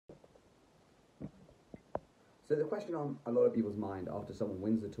So the question on a lot of people's mind after someone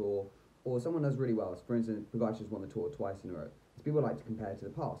wins the Tour or someone does really well, so for instance, Pogacar's won the Tour twice in a row, is people like to compare to the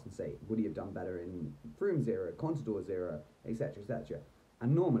past and say, would he have done better in Froome's era, Contador's era, etc., etc.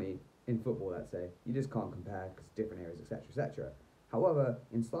 And normally, in football, let's say, you just can't compare because different eras, etc., etc. However,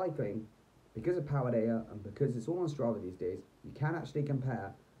 in cycling, because of power data and because it's all on Strava these days, you can actually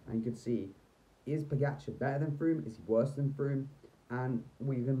compare and you can see, is Pogacar better than Froome? Is he worse than Froome? And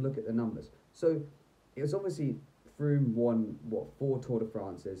we can look at the numbers. So it was obviously Froome won, 4 Tour de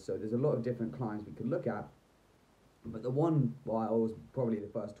France's, so there's a lot of different climbs we could look at. But the one, well, was probably the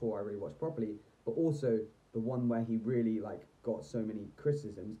first tour I really watched properly, but also the one where he really got so many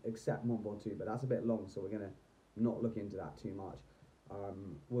criticisms, except Mont Ventoux, but that's a bit long, so we're going to not look into that too much,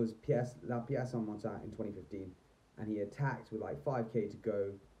 was La Pièce en Montagne in 2015, and he attacked with 5k to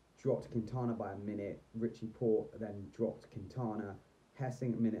go, dropped Quintana by a minute, Richie Porte then dropped Quintana,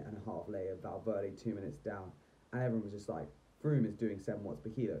 Hessing a minute and a half later, Valverde 2 minutes down, and everyone was just like, Froome is doing 7 watts per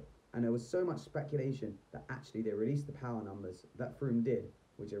kilo. And there was so much speculation that actually they released the power numbers that Froome did,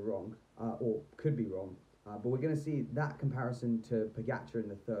 which are wrong, or could be wrong. But we're going to see that comparison to Pogacar in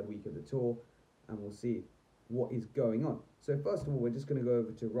the 3rd week of the Tour, and we'll see what is going on. So first of all, we're just going to go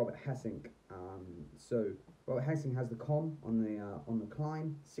over to Robert Hessing. So Robert Hessing has the com on the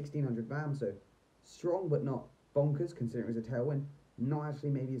climb, 1600 VAM, so strong but not bonkers considering it was a tailwind. Not actually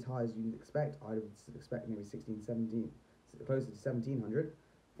maybe as high as you'd expect. I would expect maybe 16, 17, closer to 1700.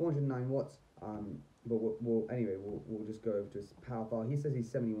 409 watts. But we'll just go over to his power file. He says he's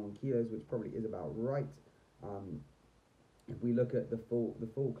 71 kilos, which probably is about right. If we look at the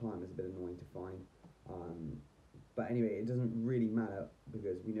full climb, is a bit annoying to find. But anyway, it doesn't really matter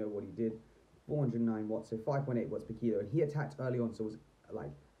because we know what he did. 409 watts, so 5.8 watts per kilo, and he attacked early on, so it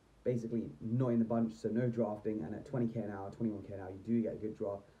was basically not in the bunch, so no drafting, and at 20k an hour, 21k an hour, you do get a good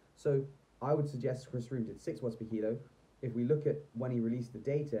draft. So I would suggest Chris Froome did 6 watts per kilo. If we look at when he released the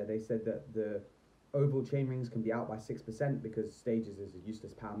data, they said that the oval chain rings can be out by 6% because Stages is a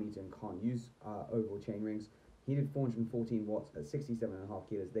useless power meter and can't use oval chain rings. He did 414 watts at 67.5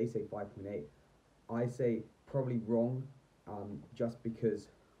 kilos. They say 5.8. I say probably wrong, just because,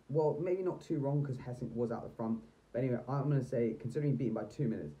 well, maybe not too wrong because Hessing was out the front. But anyway, I'm going to say, considering beaten by 2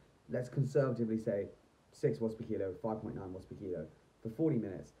 minutes, let's conservatively say 6 watts per kilo, 5.9 watts per kilo for 40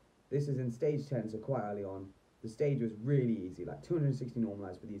 minutes. This is in stage 10, so quite early on. The stage was really easy, 260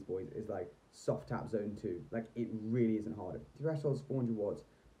 normalized for these boys is soft tap zone 2. It really isn't hard. If the threshold's 400 watts,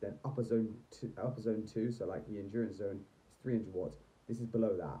 then upper zone 2, so the endurance zone is 300 watts. This is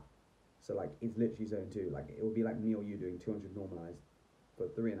below that. So it's literally zone 2. It would be like me or you doing 200 normalized for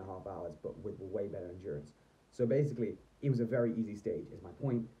 3.5 hours, but with way better endurance. So basically, it was a very easy stage, is my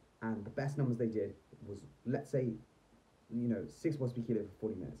point. And the best numbers they did was, let's say, 6 watts per kilo for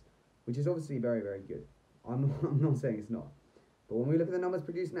 40 minutes, which is obviously very, very good. I'm not saying it's not. But when we look at the numbers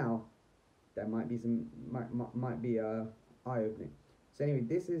produced now, there might be eye-opening. So anyway,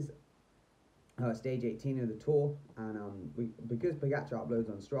 this is stage 18 of the Tour, and because Pogacar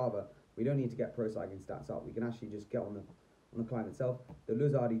uploads on Strava, we don't need to get pro cycling stats up. We can actually just get on the climb itself. The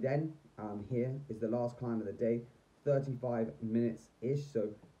Luzardi Den here is the last climb of the day, 35 minutes-ish, so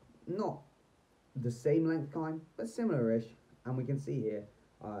not the same length climb, but similar-ish. And we can see here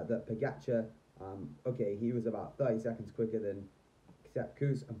that Pogacar, okay, he was about 30 seconds quicker than Sepp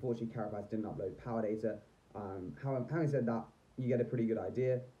Kuss. Unfortunately, Carapaz didn't upload power data. Having said that, you get a pretty good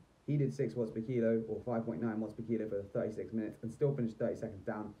idea. He did 6 watts per kilo, or 5.9 watts per kilo for 36 minutes, and still finished 30 seconds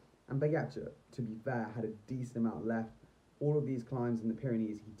down. And Pogacar, to be fair, had a decent amount left. All of these climbs in the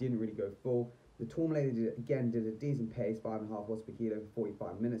Pyrenees, he didn't really go full. The Tourmalet did a decent pace, 5.5 watts per kilo for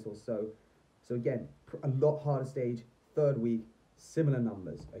 45 minutes or so. So again, a lot harder stage, 3rd week, similar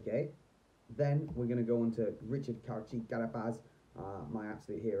numbers, okay? Then we're going to go on to Richard Carapaz, my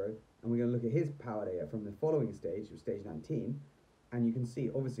absolute hero, and we're going to look at his power data from the following stage, which was stage 19, and you can see,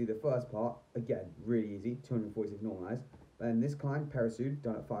 obviously, the first part, again, really easy, 246 normalized. Then this climb, Peresud,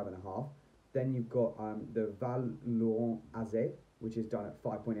 done at 5.5. Then you've got the Val Laurent Azé, which is done at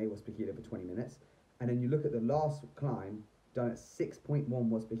 5.8 watts per kilo for 20 minutes. And then you look at the last climb, done at 6.1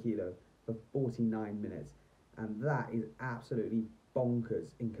 watts per kilo for 49 minutes. And that is absolutely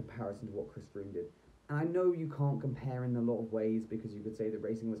bonkers in comparison to what Chris Froome did. And I know you can't compare in a lot of ways because you could say the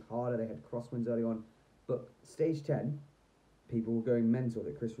racing was harder, they had crosswinds early on. But stage 10, people were going mental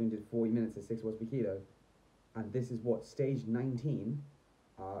that Chris Froome did 40 minutes at 6 watts per kilo. And this is what stage 19,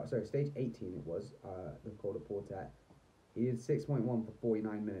 stage 18 it was, the Col de Portet. He did 6.1 for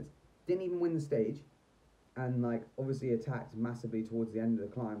 49 minutes. Didn't even win the stage. And obviously attacked massively towards the end of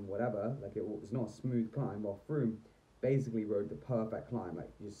the climb, whatever. It was not a smooth climb, while Froome basically rode the perfect climb.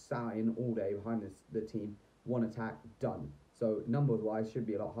 Just sat in all day behind the team, one attack, done. So numbers wise should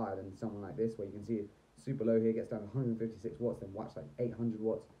be a lot higher than someone like this, where you can see super low here, gets down to 156 watts, then watch like 800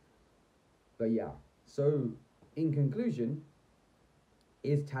 watts. But yeah, so in conclusion,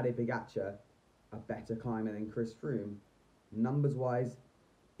 is Tadej Pogacar a better climber than Chris Froome? Numbers wise,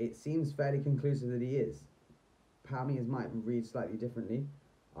 it seems fairly conclusive that he is. Palmiers might read slightly differently,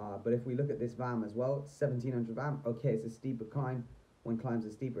 but if we look at this VAM as well, 1700 VAM, okay, it's a steeper climb. When climbs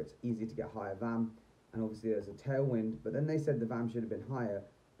are steeper, it's easy to get higher VAM, and obviously there's a tailwind, but then they said the VAM should have been higher,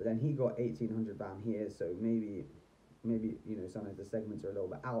 but then he got 1800 VAM here, so maybe, you know, sometimes the segments are a little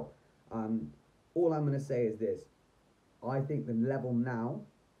bit out. All I'm going to say is this: I think the level now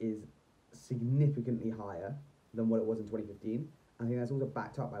is significantly higher than what it was in 2015. I think that's also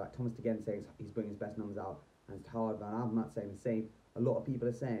backed up by like Thomas Tegen saying he's putting his best numbers out, and it's hard. Van Avermaet saying the same. A lot of people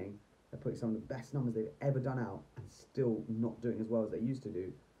are saying they're putting some of the best numbers they've ever done out and still not doing as well as they used to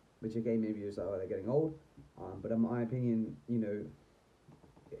do, which again maybe is like, oh, they're getting old. But in my opinion, you know,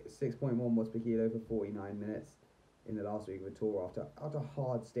 6.1 watts per kilo for 49 minutes in the last week of a tour after a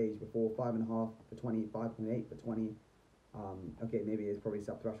hard stage before, 5.5 for 20, 5.8 for 20. Okay, maybe it's probably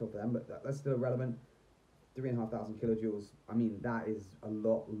sub threshold for them, but that's still relevant. 3,500 kilojoules. I mean, that is a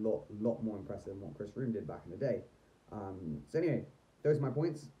lot more impressive than what Chris Froome did back in the day. So anyway, those are my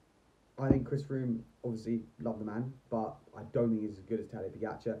points. I think Chris Froome, obviously, love the man, but I don't think he's as good as Tadej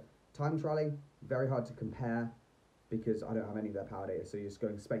Pogacar. Time trialing, very hard to compare because I don't have any of their power data. So you're just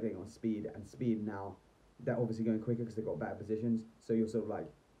going speculating on speed, and speed now, they're obviously going quicker because they've got better positions. So you're sort of like,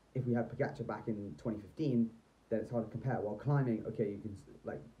 if we had Pogacar back in 2015, then it's hard to compare. While climbing, okay, you can,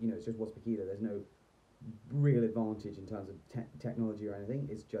 like, you know, it's just watts per kilo. There's no real advantage in terms of technology or anything.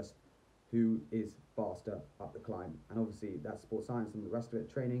 It's just who is faster up the climb, and obviously that's sports science and the rest of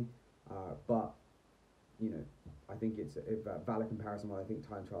it training, but you know, I think it's a valid comparison. But I think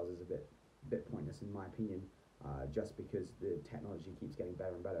time trials is a bit pointless in my opinion, just because the technology keeps getting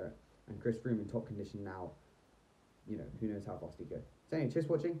better and better, and Chris Froome in top condition now, you know, who knows how fast he goes. So anyway, cheers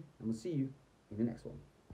for watching, and we'll see you in the next one.